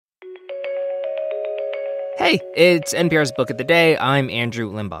Hey, it's NPR's Book of the Day. I'm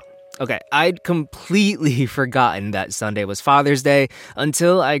Andrew Limbaugh. Okay, I'd completely forgotten that Sunday was Father's Day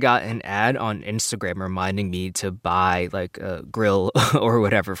until I got an ad on Instagram reminding me to buy like a grill or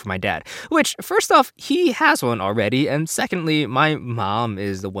whatever for my dad. Which, first off, he has one already, and secondly, my mom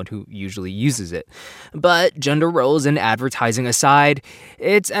is the one who usually uses it. But gender roles and advertising aside,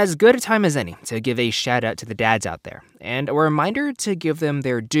 it's as good a time as any to give a shout out to the dads out there, and a reminder to give them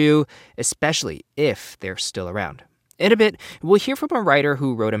their due, especially if they're still around. In a bit, we'll hear from a writer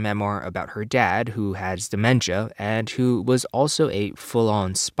who wrote a memoir about her dad who has dementia and who was also a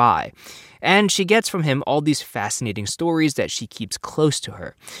full-on spy. And she gets from him all these fascinating stories that she keeps close to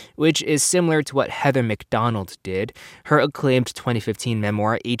her, which is similar to what Heather McDonald did. Her acclaimed 2015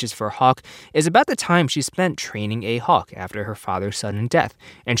 memoir, H is for Hawk, is about the time she spent training a hawk after her father's sudden death,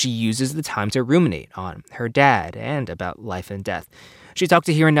 and she uses the time to ruminate on her dad and about life and death. She talked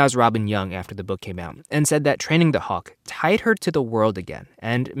to Here and Now's Robin Young after the book came out and said that training the hawk tied her to the world again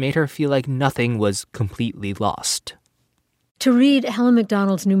and made her feel like nothing was completely lost. To read Helen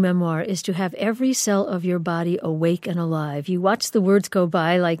McDonald's new memoir is to have every cell of your body awake and alive. You watch the words go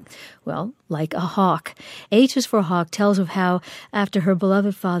by like a hawk. H is for Hawk tells of how, after her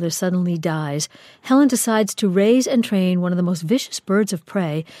beloved father suddenly dies, Helen decides to raise and train one of the most vicious birds of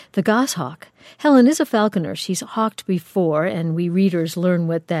prey, the goshawk. Helen is a falconer. She's hawked before, and we readers learn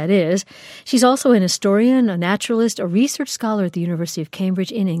what that is. She's also an historian, a naturalist, a research scholar at the University of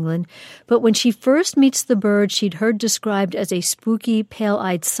Cambridge in England. But when she first meets the bird she'd heard described as a spooky,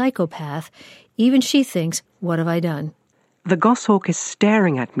 pale-eyed psychopath, even she thinks, what have I done? The goshawk is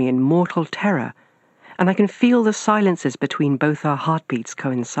staring at me in mortal terror, and I can feel the silences between both our heartbeats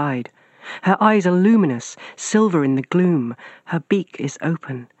coincide. Her eyes are luminous, silver in the gloom. Her beak is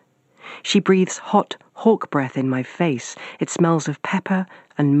open. She breathes hot hawk breath in my face. It smells of pepper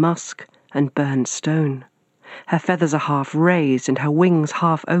and musk and burned stone. Her feathers are half raised and her wings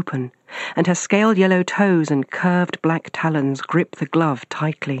half open, and her scaled yellow toes and curved black talons grip the glove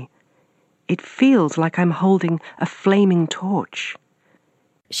tightly. It feels like I'm holding a flaming torch.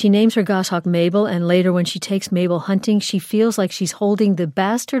 She names her goshawk Mabel, and later when she takes Mabel hunting, she feels like she's holding the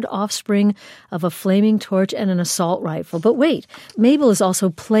bastard offspring of a flaming torch and an assault rifle. But wait, Mabel is also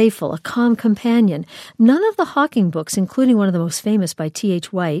playful, a calm companion. None of the hawking books, including one of the most famous by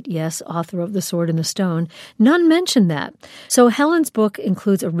T.H. White, yes, author of The Sword and the Stone, none mention that. So Helen's book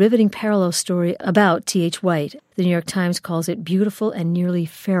includes a riveting parallel story about T.H. White. The New York Times calls it beautiful and nearly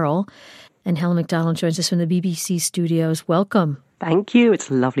feral. And Helen McDonald joins us from the BBC studios. Welcome. Thank you.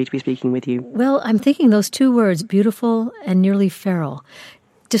 It's lovely to be speaking with you. Well, I'm thinking those two words, beautiful and nearly feral,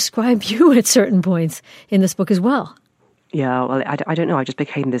 describe you at certain points in this book as well. Yeah, well, I don't know. I just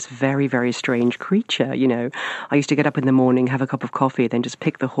became this very, very strange creature, you know. I used to get up in the morning, have a cup of coffee, then just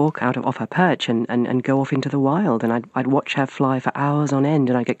pick the hawk off her perch and go off into the wild. And I'd watch her fly for hours on end,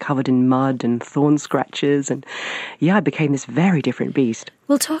 and I'd get covered in mud and thorn scratches. And yeah, I became this very different beast.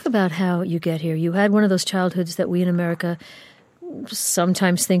 We'll talk about how you get here. You had one of those childhoods that we in America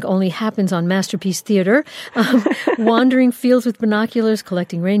sometimes think only happens on Masterpiece Theater, wandering fields with binoculars,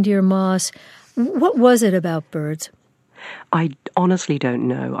 collecting reindeer moss. What was it about birds? I honestly don't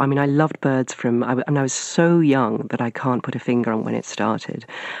know. I mean, I loved birds I was so young that I can't put a finger on when it started.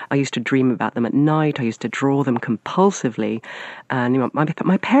 I used to dream about them at night. I used to draw them compulsively. And you know,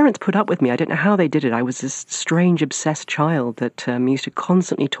 my parents put up with me. I don't know how they did it. I was this strange, obsessed child that used to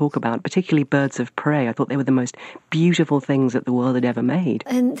constantly talk about, particularly birds of prey. I thought they were the most beautiful things that the world had ever made.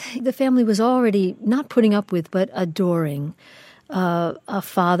 And the family was already not putting up with, but adoring a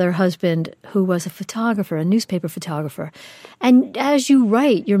father, husband who was a photographer, a newspaper photographer. And as you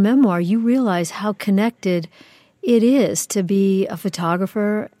write your memoir, you realize how connected it is to be a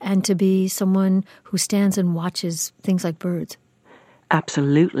photographer and to be someone who stands and watches things like birds.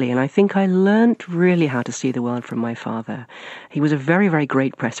 Absolutely, and I think I learned really how to see the world from my father. He was a very, very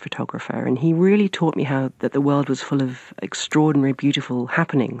great press photographer, and he really taught me how that the world was full of extraordinary, beautiful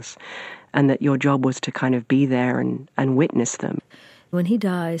happenings, and that your job was to kind of be there and witness them. When he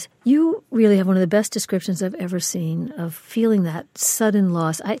dies, you really have one of the best descriptions I've ever seen of feeling that sudden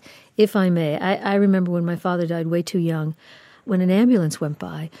loss. If I may, I remember when my father died way too young, when an ambulance went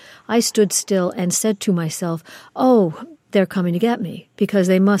by, I stood still and said to myself, oh, they're coming to get me, because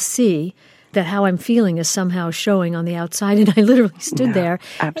they must see that how I'm feeling is somehow showing on the outside, and I literally stood there.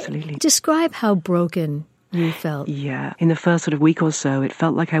 Absolutely. Describe how broken you felt. Yeah. In the first sort of week or so, it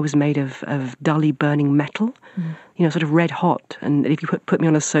felt like I was made of dully burning metal, you know, sort of red hot. And if you put me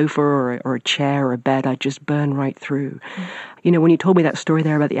on a sofa or a chair or a bed, I'd just burn right through. You know, when you told me that story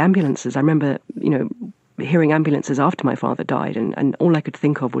there about the ambulances, I remember, you know, hearing ambulances after my father died, and all I could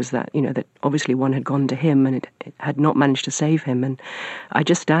think of was that, that obviously one had gone to him and it had not managed to save him. And I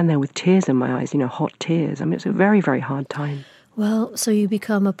just stand there with tears in my eyes, hot tears. I mean, it's a very, very hard time. Well, so you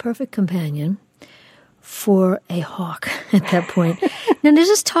become a perfect companion for a hawk at that point. Now,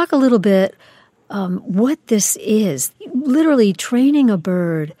 just talk a little bit what this is. Literally training a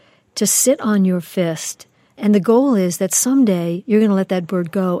bird to sit on your fist. And the goal is that someday you're going to let that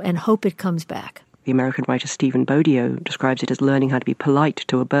bird go and hope it comes back. The American writer Stephen Bodio describes it as learning how to be polite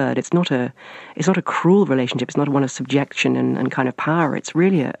to a bird. It's not a cruel relationship. It's not one of subjection and kind of power. It's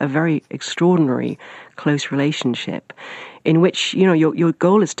really a very extraordinary, close relationship in which, your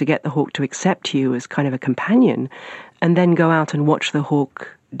goal is to get the hawk to accept you as kind of a companion and then go out and watch the hawk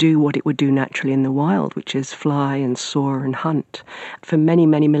do what it would do naturally in the wild, which is fly and soar and hunt. For many,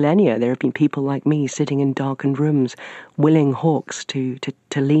 many millennia, there have been people like me sitting in darkened rooms, willing hawks to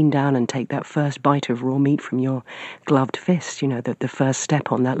lean down and take that first bite of raw meat from your gloved fist, the first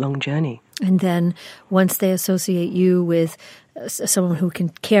step on that long journey. And then once they associate you with someone who can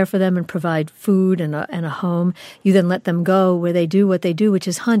care for them and provide food and a home, you then let them go where they do what they do, which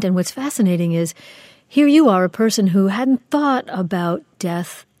is hunt. And what's fascinating is here you are, a person who hadn't thought about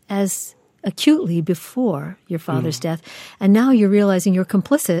death as acutely before your father's death, and now you're realizing you're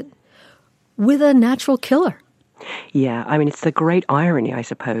complicit with a natural killer. Yeah, I mean, it's the great irony, I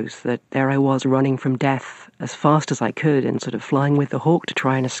suppose, that there I was running from death as fast as I could and sort of flying with the hawk to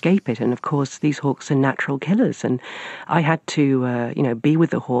try and escape it. And of course, these hawks are natural killers, and I had to, be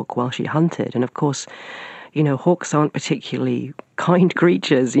with the hawk while she hunted. And of course, hawks aren't particularly kind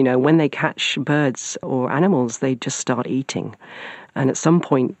creatures. When they catch birds or animals, they just start eating. And at some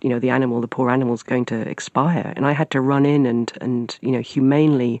point, the poor animal's going to expire. And I had to run in and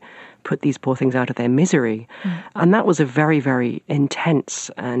humanely put these poor things out of their misery. And that was a very, very intense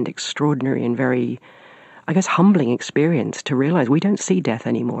and extraordinary and very, I guess, humbling experience to realize we don't see death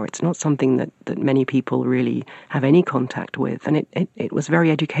anymore. It's not something that many people really have any contact with. And it was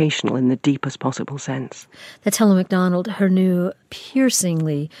very educational in the deepest possible sense. That's Helen Macdonald. Her new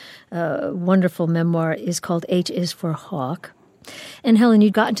piercingly wonderful memoir is called H is for Hawk. And Helen,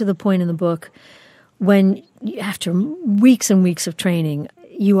 you'd gotten to the point in the book when, after weeks and weeks of training,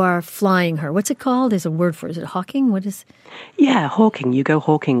 you are flying her. What's it called? There's a word for it. Is it hawking? What is? Yeah, hawking. You go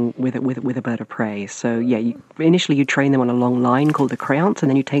hawking with a bird of prey. So yeah, initially you train them on a long line called the creance,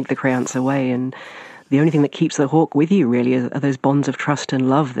 and then you take the creance away, and the only thing that keeps the hawk with you really are those bonds of trust and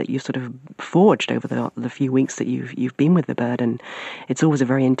love that you've sort of forged over the few weeks that you've been with the bird. And it's always a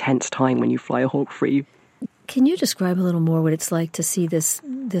very intense time when you fly a hawk free. Can you describe a little more what it's like to see this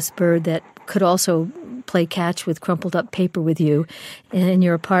bird that could also play catch with crumpled up paper with you in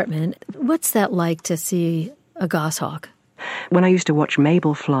your apartment? What's that like to see a goshawk? When I used to watch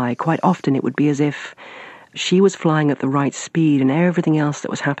Mabel fly, quite often it would be as if she was flying at the right speed and everything else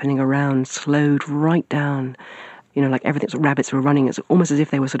that was happening around slowed right down. Like everything, rabbits were running, it's almost as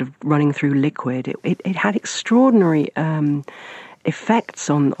if they were sort of running through liquid. It had extraordinary effects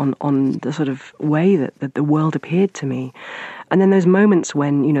on the sort of way that the world appeared to me. And then those moments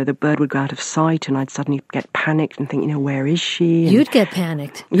when, the bird would go out of sight and I'd suddenly get panicked and think, where is she? And you'd get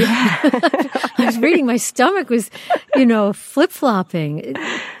panicked. Yeah. I was reading, my stomach was, flip-flopping.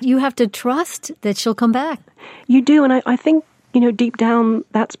 You have to trust that she'll come back. You do, and I think, deep down,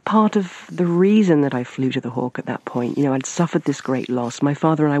 that's part of the reason that I flew to the hawk at that point. I'd suffered this great loss. My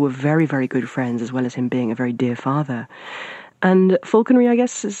father and I were very, very good friends, as well as him being a very dear father. And falconry, I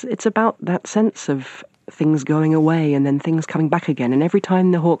guess, it's about that sense of things going away and then things coming back again. And every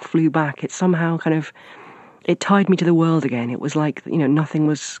time the hawk flew back, it somehow it tied me to the world again. It was like, nothing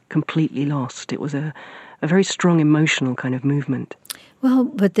was completely lost. It was a very strong emotional kind of movement. Well,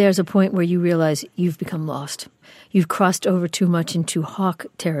 but there's a point where you realize you've become lost. You've crossed over too much into hawk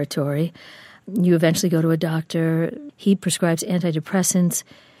territory. You eventually go to a doctor. He prescribes antidepressants,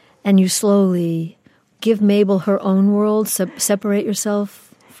 and you slowly give Mabel her own world, separate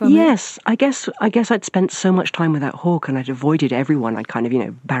yourself from it? Yes, I guess I'd spent so much time with that hawk and I'd avoided everyone. I'd kind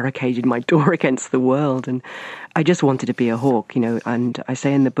of, barricaded my door against the world, and I just wanted to be a hawk, and I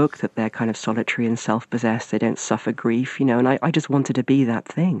say in the book that they're kind of solitary and self-possessed. They don't suffer grief, and I just wanted to be that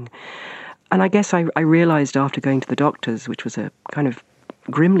thing. And I guess I realized after going to the doctors, which was a kind of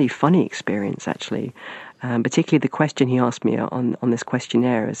grimly funny experience, actually, particularly the question he asked me on this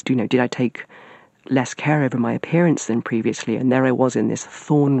questionnaire is, did I take less care over my appearance than previously? And there I was in this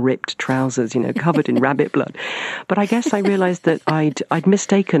thorn-ripped trousers, covered in rabbit blood. But I guess I realized that I'd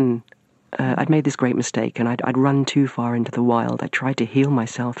mistaken, I'd made this great mistake, and I'd run too far into the wild. I tried to heal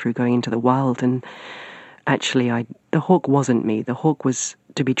myself through going into the wild, and actually the hawk wasn't me. The hawk was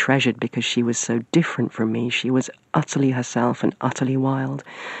to be treasured because she was so different from me. She was utterly herself and utterly wild.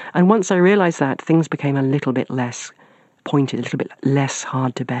 And once I realized that, things became a little bit less pointed, a little bit less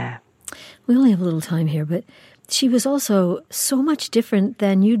hard to bear. We only have a little time here, but she was also so much different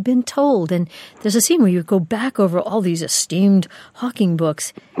than you'd been told. And there's a scene where you go back over all these esteemed Hawking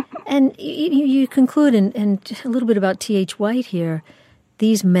books, and you conclude, and a little bit about T.H. White here,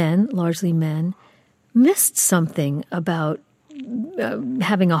 these men, largely men, missed something about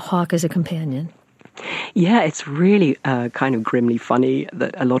having a hawk as a companion. Yeah, it's really kind of grimly funny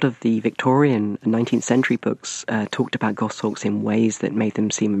that a lot of the Victorian 19th century books talked about goshawks in ways that made them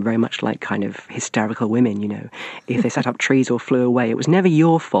seem very much like kind of hysterical women, you know. If they sat up trees or flew away, it was never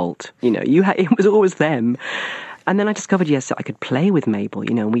your fault, you know. It was always them. And then I discovered, yes, I could play with Mabel,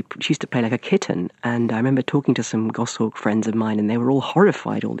 you know, she used to play like a kitten. And I remember talking to some goshawk friends of mine, and they were all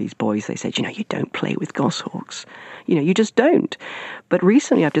horrified, all these boys. They said, you know, you don't play with goshawks. You know, you just don't. But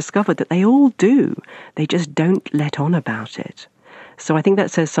recently I've discovered that they all do. They just don't let on about it. So I think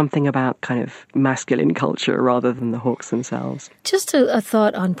that says something about kind of masculine culture rather than the hawks themselves. Just a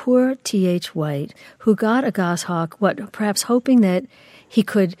thought on poor T.H. White, who got a goshawk, perhaps hoping that he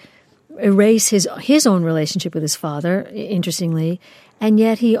could erase his own relationship with his father, interestingly, and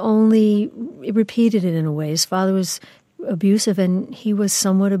yet he only repeated it in a way. His father was abusive, and he was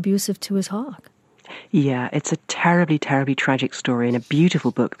somewhat abusive to his hawk. Yeah, it's a terribly, terribly tragic story and a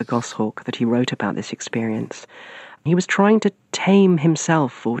beautiful book, The Goshawk, that he wrote about this experience. He was trying to tame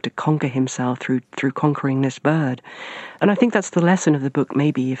himself or to conquer himself through conquering this bird. And I think that's the lesson of the book,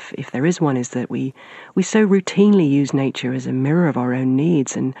 maybe, if there is one, is that we so routinely use nature as a mirror of our own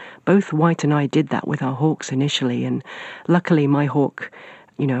needs. And both White and I did that with our hawks initially. And luckily, my hawk,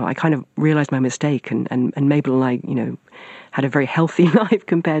 you know, I kind of realized my mistake. And Mabel and I, you know, had a very healthy life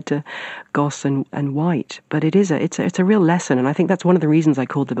compared to Goss and White. But it's a real lesson, and I think that's one of the reasons I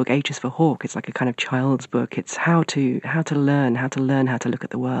called the book H is for Hawk. It's like a kind of child's book. It's how to learn how to look at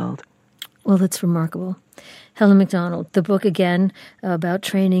the world. Well, that's remarkable. Helen Macdonald, the book again about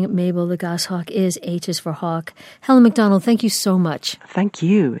training Mabel the goshawk is H is for Hawk. Helen Macdonald, thank you so much. Thank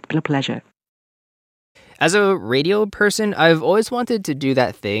you. It's been a pleasure. As a radio person, I've always wanted to do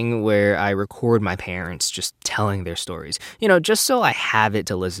that thing where I record my parents just telling their stories, you know, just so I have it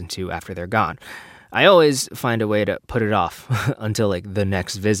to listen to after they're gone. I always find a way to put it off until like the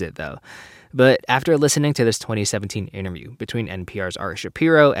next visit, though. But after listening to this 2017 interview between NPR's Ari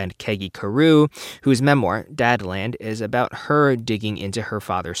Shapiro and Kegi Carew, whose memoir, Dadland, is about her digging into her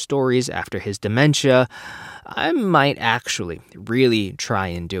father's stories after his dementia, I might actually really try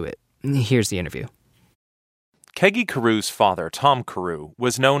and do it. Here's the interview. Kegi Carew's father, Tom Carew,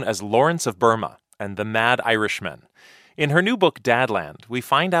 was known as Lawrence of Burma and the Mad Irishman. In her new book, Dadland, we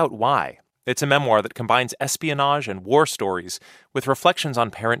find out why. It's a memoir that combines espionage and war stories with reflections on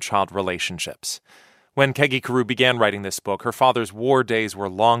parent-child relationships. When Kegi Carew began writing this book, her father's war days were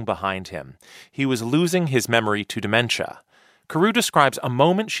long behind him. He was losing his memory to dementia. Carew describes a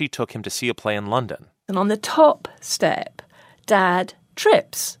moment she took him to see a play in London. And on the top step, Dad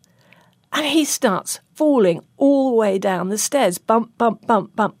trips. And he starts falling all the way down the stairs, bump, bump,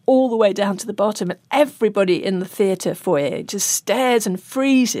 bump, bump, all the way down to the bottom. And everybody in the theatre foyer just stares and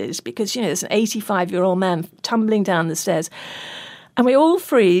freezes because, you know, there's an 85-year-old man tumbling down the stairs. And we all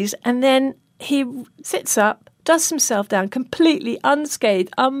freeze. And then he sits up, dusts himself down, completely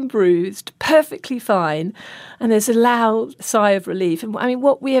unscathed, unbruised, perfectly fine. And there's a loud sigh of relief. And I mean,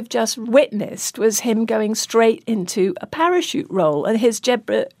 what we have just witnessed was him going straight into a parachute roll, and his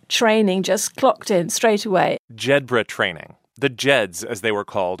Jedburgh training just clocked in straight away. Jedburgh training. The Jeds, as they were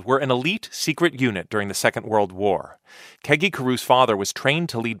called, were an elite secret unit during the Second World War. Kegi Carew's father was trained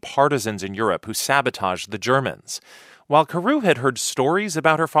to lead partisans in Europe who sabotaged the Germans. While Carew had heard stories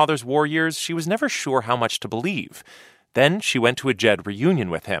about her father's war years, she was never sure how much to believe. Then she went to a Jed reunion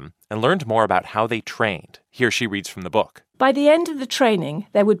with him and learned more about how they trained. Here she reads from the book. By the end of the training,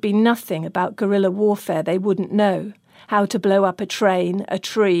 there would be nothing about guerrilla warfare they wouldn't know. How to blow up a train, a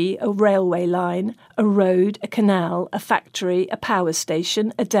tree, a railway line, a road, a canal, a factory, a power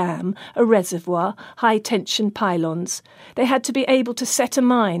station, a dam, a reservoir, high-tension pylons. They had to be able to set a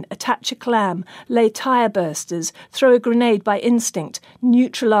mine, attach a clam, lay tyre bursters, throw a grenade by instinct,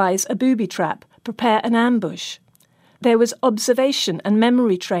 neutralise a booby trap, prepare an ambush. There was observation and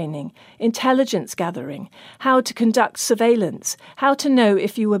memory training, intelligence gathering, how to conduct surveillance, how to know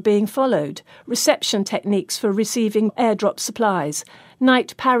if you were being followed, reception techniques for receiving airdrop supplies,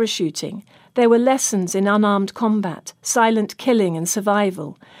 night parachuting. There were lessons in unarmed combat, silent killing and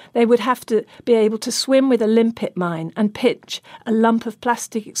survival. They would have to be able to swim with a limpet mine and pitch a lump of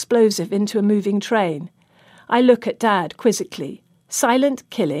plastic explosive into a moving train. I look at Dad quizzically. Silent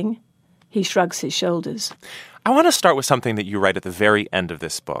killing, he shrugs his shoulders. I want to start with something that you write at the very end of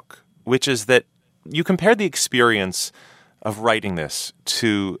this book, which is that you compared the experience of writing this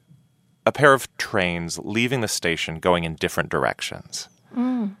to a pair of trains leaving the station going in different directions.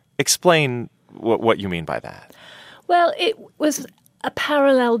 Explain what you mean by that. Well, it was a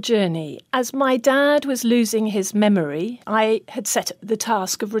parallel journey. As my dad was losing his memory, I had set the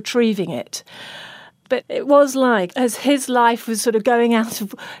task of retrieving it. But it was like, as his life was sort of going out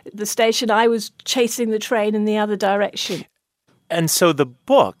of the station, I was chasing the train in the other direction. And so the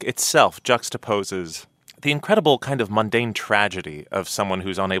book itself juxtaposes the incredible kind of mundane tragedy of someone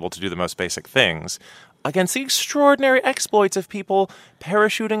who's unable to do the most basic things against the extraordinary exploits of people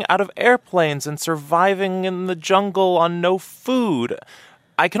parachuting out of airplanes and surviving in the jungle on no food.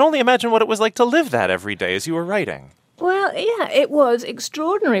 I can only imagine what it was like to live that every day as you were writing. Well, yeah, it was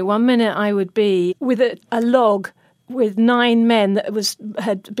extraordinary. One minute I would be with a log with 9 men that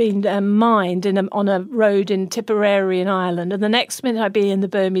had been mined on a road in Tipperary in Ireland, and the next minute I'd be in the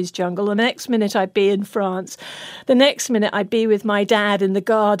Burmese jungle, and the next minute I'd be in France. The next minute I'd be with my dad in the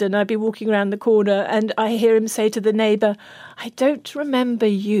garden. I'd be walking around the corner, and I hear him say to the neighbour, "I don't remember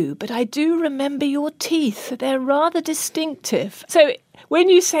you, but I do remember your teeth. They're rather distinctive." So when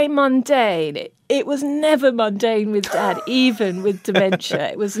you say mundane, it was never mundane with Dad, even with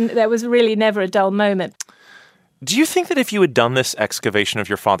dementia. There was really never a dull moment. Do you think that if you had done this excavation of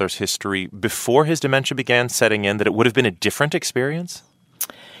your father's history before his dementia began setting in, that it would have been a different experience?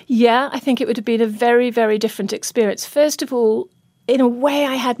 Yeah, I think it would have been a very, very different experience. First of all, in a way,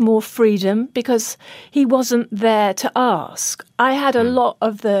 I had more freedom because he wasn't there to ask. I had a lot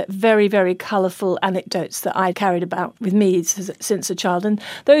of the very, very colourful anecdotes that I carried about with me since a child. And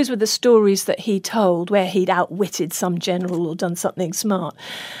those were the stories that he told where he'd outwitted some general or done something smart.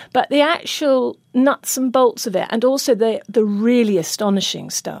 But the actual nuts and bolts of it, and also the really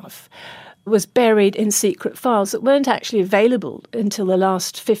astonishing stuff, was buried in secret files that weren't actually available until the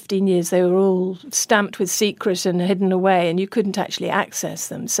last 15 years. They were all stamped with secret and hidden away, and you couldn't actually access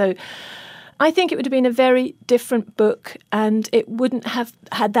them. So I think it would have been a very different book, and it wouldn't have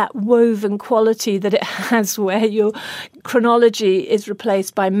had that woven quality that it has where your chronology is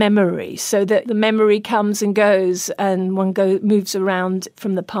replaced by memory, so that the memory comes and goes and one moves around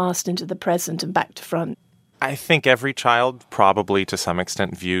from the past into the present and back to front. I think every child probably to some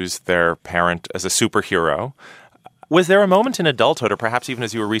extent views their parent as a superhero. Was there a moment in adulthood, or perhaps even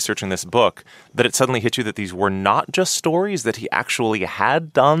as you were researching this book, that it suddenly hit you that these were not just stories, that he actually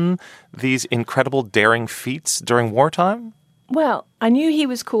had done these incredible daring feats during wartime? Well, I knew he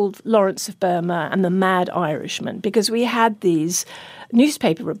was called Lawrence of Burma and the Mad Irishman because we had these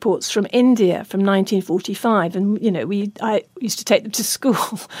newspaper reports from India from 1945, and I used to take them to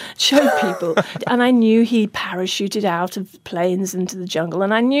school, show people, and I knew he parachuted out of planes into the jungle,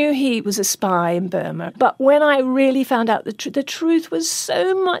 and I knew he was a spy in Burma. But when I really found out the truth was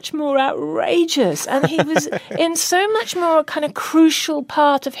so much more outrageous, and he was in so much more kind of crucial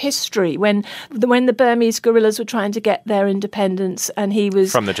part of history when the Burmese guerrillas were trying to get their independence, and he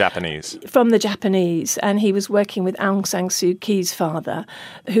was from the Japanese, and he was working with Aung San Suu Kyi's father,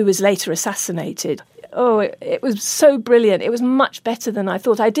 who was later assassinated. Oh, it was so brilliant. It was much better than I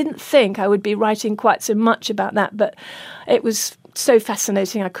thought. I didn't think I would be writing quite so much about that, but it was so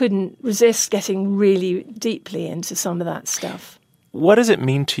fascinating. I couldn't resist getting really deeply into some of that stuff. What does it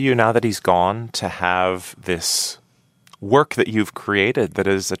mean to you now that he's gone to have this work that you've created that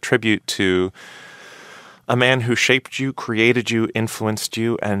is a tribute to a man who shaped you, created you, influenced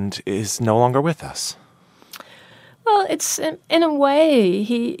you, and is no longer with us? Well, it's in a way,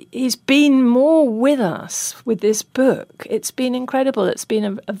 he's been more with us with this book. It's been incredible. It's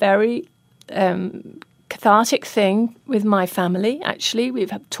been a very cathartic thing with my family, actually.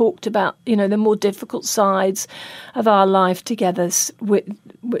 We've talked about, the more difficult sides of our life together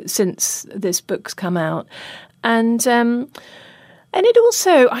since this book's come out. And it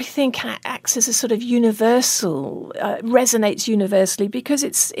also, I think, acts as a sort of universal, resonates universally because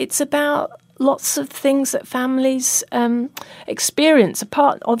it's about lots of things that families experience,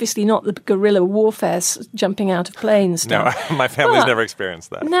 apart, obviously not the guerrilla warfare, jumping out of planes stuff. No, my family's never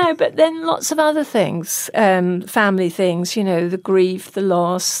experienced that. No, but then lots of other things, family things, the grief, the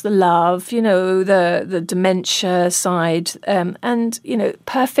loss, the love, the dementia side. And,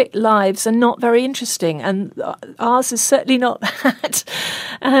 perfect lives are not very interesting, and ours is certainly not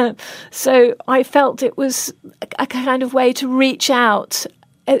that. So I felt it was a kind of way to reach out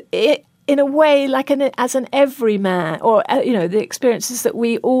in a way, like as an everyman, or the experiences that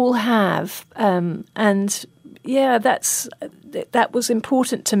we all have, and yeah, that was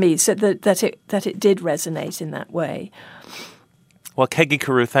important to me, so that it did resonate in that way. Well, Kegi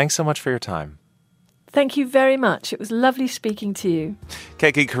Carew, thanks so much for your time. Thank you very much. It was lovely speaking to you.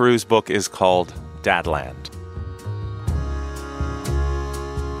 Kegi Carew's book is called Dadland.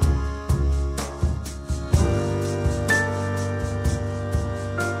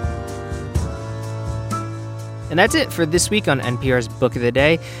 And that's it for this week on NPR's Book of the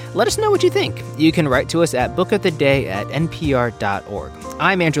Day. Let us know what you think. You can write to us at bookoftheday@npr.org.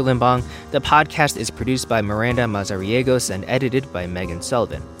 I'm Andrew Limbong. The podcast is produced by Miranda Mazariegos and edited by Megan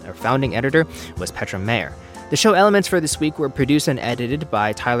Sullivan. Our founding editor was Petra Mayer. The show elements for this week were produced and edited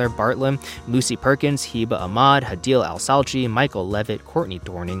by Tyler Bartlam, Lucy Perkins, Hiba Ahmad, Hadil Al-Salchi, Michael Levitt, Courtney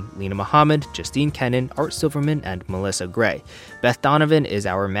Dorning, Lena Muhammad, Justine Kennan, Art Silverman, and Melissa Gray. Beth Donovan is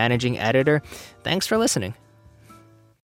our managing editor. Thanks for listening.